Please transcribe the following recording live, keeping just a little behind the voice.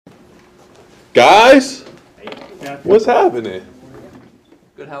Guys, what's happening?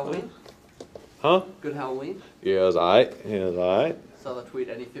 Good Halloween? Huh? Good Halloween? Yeah, it was alright. Yeah, it was alright. Saw the tweet,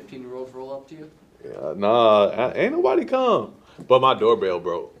 any 15-year-olds roll up to you? Yeah, nah, ain't nobody come. But my doorbell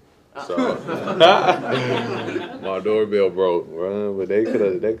broke. So my doorbell broke, bro. But they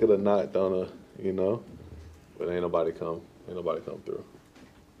could have knocked on but ain't nobody come. Ain't nobody come through.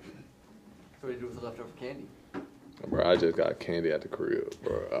 So what do you do with the leftover candy? Bro, I just got candy at the crib,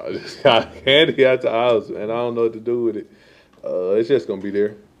 bro. I just got candy at the house, and I don't know what to do with it. It's just gonna be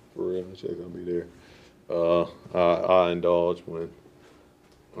there, for real. It's just gonna be there. I indulge when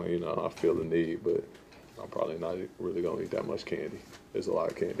I feel the need, but I'm probably not really gonna eat that much candy. There's a lot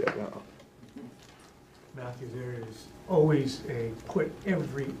of candy at the house. Matthew, there is always a put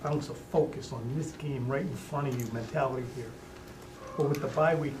every ounce of focus on this game right in front of you mentality here. But with the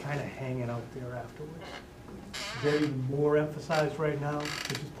bye week kind of hanging out there afterwards, is that even more emphasized right now?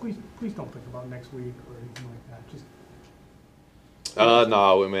 So just please don't think about next week or anything like that. Just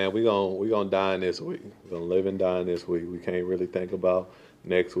no, man, we gonna dine this week. We're gonna live and dine this week. We can't really think about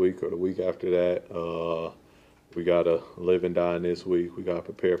next week or the week after that. We gotta live and dine this week. We gotta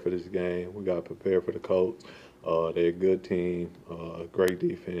prepare for this game. We gotta prepare for the Colts. They're a good team, great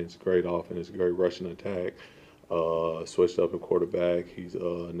defense, great offense, great rushing attack. Switched up a quarterback. He's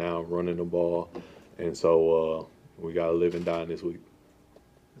now running the ball, and so we gotta live and dine this week.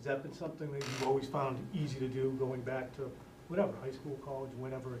 has that been something that you've always found easy to do going back to whatever, high school, college,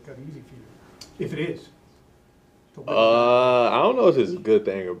 whenever it got easy for you? If it is. I don't know if it's a good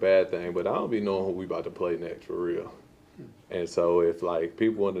thing or bad thing, but I don't be knowing who we about to play next for real. And so if like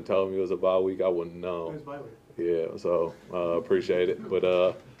people wouldn't have told me it was a bye week, I wouldn't know. It's bye week. Yeah, so appreciate it.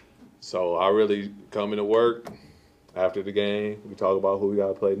 But so I really come into work after the game. We talk about who we got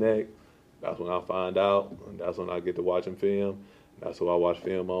to play next. That's when I find out, and that's when I get to watching film. That's what I watch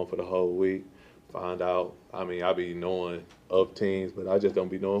film on for the whole week. Find out. I mean, I be knowing of teams, but I just don't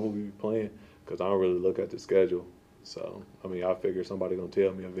be knowing who we be playing because I don't really look at the schedule. So I mean, I figure somebody gonna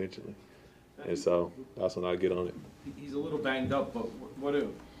tell me eventually, and so that's when I get on it. He's a little banged up, but what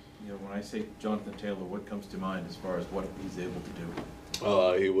do when I say Jonathan Taylor, what comes to mind as far as what he's able to do?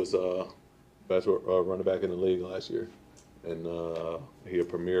 He was best running back in the league last year, and he a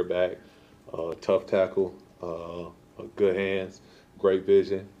premier back, tough tackle, good hands, great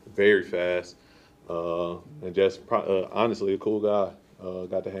vision, very fast, and just honestly a cool guy.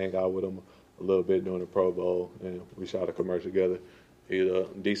 Got to hang out with him a little bit during the Pro Bowl, and we shot a commercial together. He's a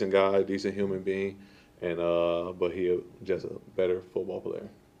decent guy, decent human being, and but he just a better football player.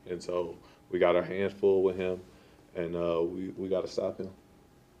 And so we got our hands full with him, and we got to stop him.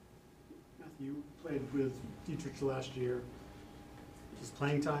 Matthew, you played with Dietrich last year. His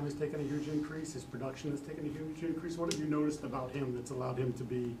playing time has taken a huge increase. His production has taken a huge increase. What have you noticed about him that's allowed him to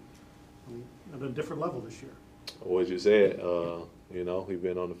be at a different level this year? What you said, he's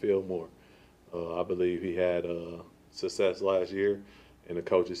been on the field more. I believe he had success last year, and the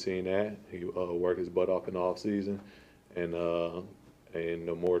coach has seen that. He worked his butt off in the off season, and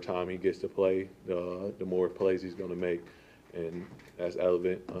the more time he gets to play, the more plays he's going to make, and that's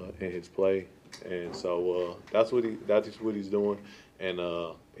evident in his play. And so that's what he's doing. And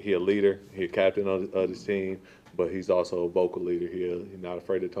he a leader. He a captain of his team, but he's also a vocal leader. He's not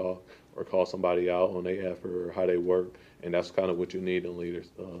afraid to talk or call somebody out on their effort or how they work. And that's kind of what you need in leaders.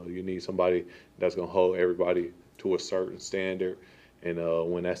 You need somebody that's going to hold everybody to a certain standard. And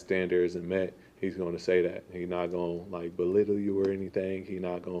when that standard isn't met, he's going to say that. He's not going to belittle you or anything. He's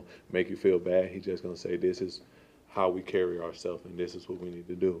not going to make you feel bad. He's just going to say, this is how we carry ourselves, and this is what we need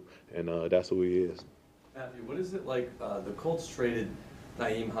to do. And that's who he is. Matthew, what is it like? The Colts traded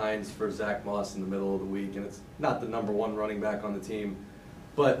Nyheim Hines for Zach Moss in the middle of the week, and it's not the #1 running back on the team.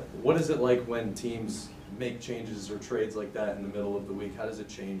 But what is it like when teams make changes or trades like that in the middle of the week? How does it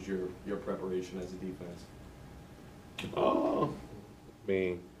change your preparation as a defense? I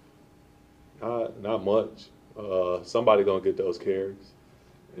mean, not much. Somebody gonna get those carries,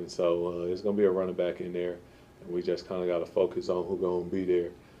 and so it's gonna be a running back in there, and we just kind of got to focus on who's gonna be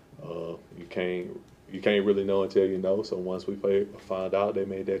there. You can't really know until you know. So once we find out they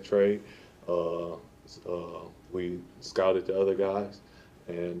made that trade, we scouted the other guys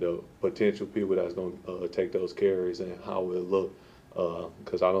and potential people that's going to take those carries and how it look.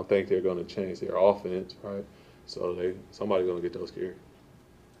 Because I don't think they're going to change their offense, right? So somebody's going to get those carries.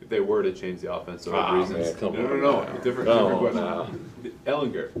 If they were to change the offense for reasons, man, come no, on. different question.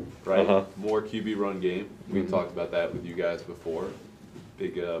 Ellinger, right? More QB run game. We talked about that with you guys before.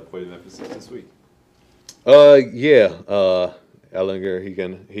 Big point of emphasis this week. Ellinger, he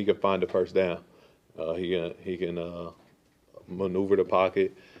can find the first down. He can maneuver the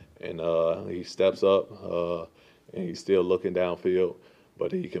pocket and he steps up, and he's still looking downfield.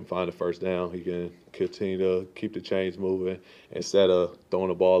 But he can find a first down. He can continue to keep the chains moving. Instead of throwing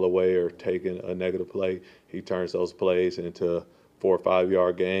the ball away or taking a negative play, he turns those plays into 4 or 5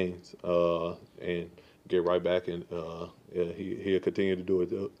 yard gains and get right back. And he'll continue to do it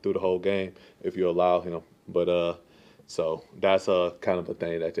through the whole game if you allow him. But so that's kind of a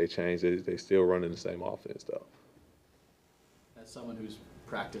thing that they changed. They still running the same offense though. As someone who's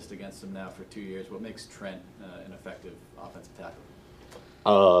practiced against him now for 2 years, what makes Trent an effective offensive tackle?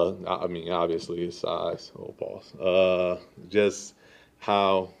 I mean, obviously his size. Oh, pause. Just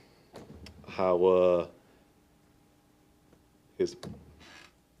how his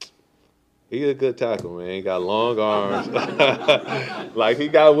he a good tackle, man. He got long arms. Like he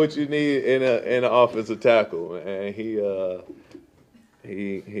got what you need in an offensive tackle, and he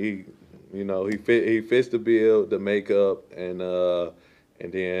he fits the bill, the makeup, and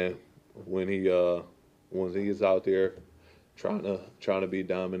then when he is out there trying to be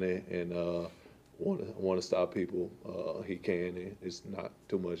dominant and want to stop people, he can. And it's not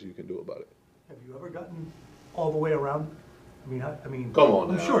too much you can do about it. Have you ever gotten all the way around? I mean. Come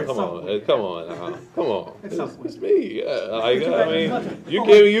on I'm now. sure at Come some on. point. Come on now. Come on. At some It's point. me. Yeah. Like, I mean, you Oh,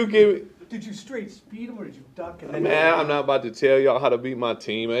 give. Did you straight speed him or did you duck? And Man, I'm not about to tell y'all how to beat my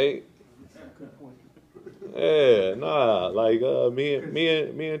teammate. Good point. Yeah, nah. Like me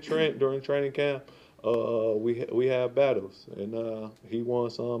and Trent during training camp, we have battles, and he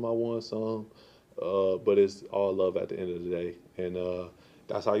won some, I won some, but it's all love at the end of the day, and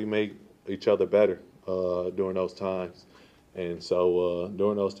that's how you make each other better during those times. And so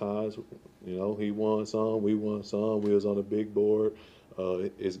during those times, he won some, we won some. We was on the big board.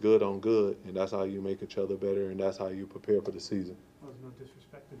 It's good on good, and that's how you make each other better, and that's how you prepare for the season. Well, there's no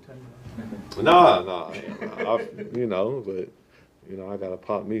disrespect to 10 Nah, but I gotta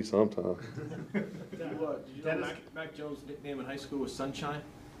pop me sometime. Did you know Mac Jones' nickname in high school was Sunshine?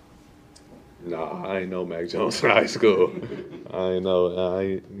 Nah, I ain't know Mac Jones in high school. I ain't know.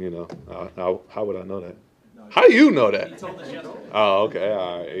 How would I know that? No, How do you know He that? told us yesterday. Oh, okay,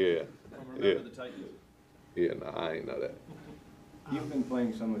 all right, yeah, From Remember the Titans. yeah. Nah, I ain't know that. You've been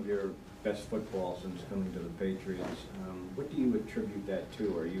playing some of your best football since coming to the Patriots. What do you attribute that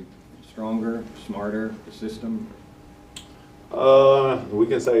to? Are you stronger, smarter, the system? We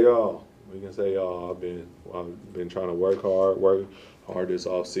can say y'all. I've been trying to work hard this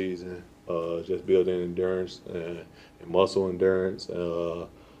off season. Just building endurance and muscle endurance, and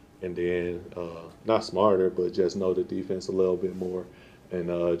then not smarter, but just know the defense a little bit more,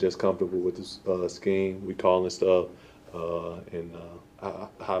 and just comfortable with the scheme. We calling stuff, and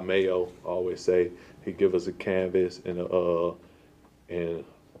how Mayo always say, he give us a canvas and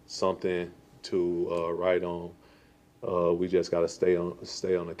something to write on. We just gotta stay on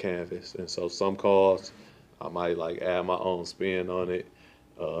the canvas, and so some calls I might add my own spin on it,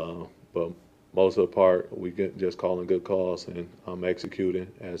 but most of the part we just calling good calls, and I'm executing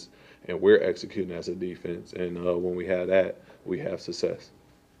and we're executing as a defense, and when we have that, we have success.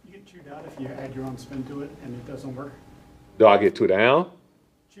 You get chewed out if you add your own spin to it and it doesn't work? Do I get 2 down?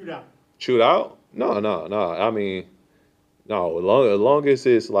 Chewed out. Shoot out? No. I mean, no. As long as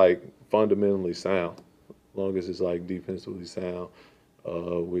it's fundamentally sound, as long as it's defensively sound,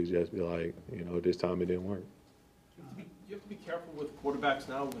 we just be this time it didn't work. You have to be careful with quarterbacks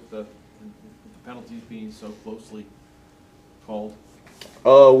now with the penalties being so closely called.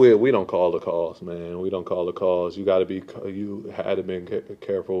 We don't call the calls, man. We don't call the calls. You had to be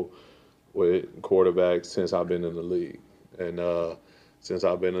careful with quarterbacks since I've been in the league, and since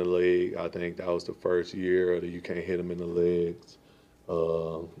I've been in the league, I think that was the first year that you can't hit them in the legs.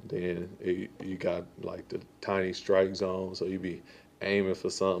 Then you got the tiny strike zone, so you be aiming for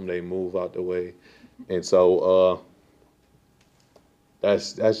something, they move out the way, and so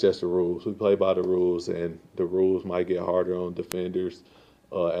that's just the rules. We play by the rules, and the rules might get harder on defenders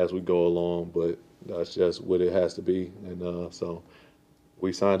as we go along, but that's just what it has to be, and so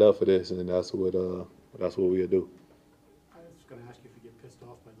we signed up for this, and that's what we'll do. I was going to ask you if you get pissed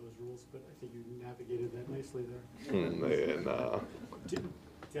off by those rules, but I think you navigated that nicely there. Nah.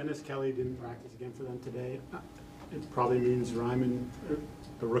 Dennis Kelly didn't practice again for them today. It probably means Ryman,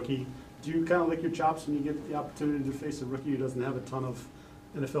 the rookie. Do you kind of lick your chops when you get the opportunity to face a rookie who doesn't have a ton of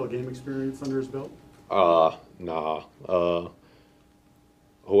NFL game experience under his belt? Nah.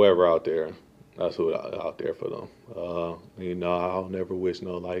 Whoever out there, that's who out there for them. I'll never wish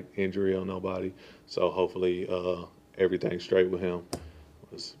no injury on nobody. So hopefully everything's straight with him.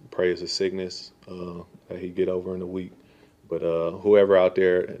 Let's pray it's a sickness that he get over in a week. But whoever out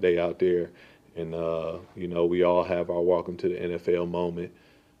there, they out there, and we all have our welcome to the NFL moment.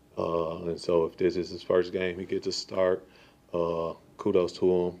 And so if this is his first game, he gets a start. Kudos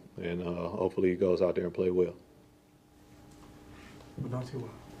to him, and hopefully he goes out there and play well. But don't too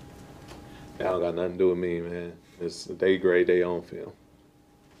well. That don't got nothing to do with me, man. They grade their own film.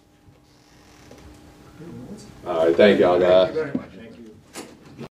 All right, thank y'all, guys. Thank you very much.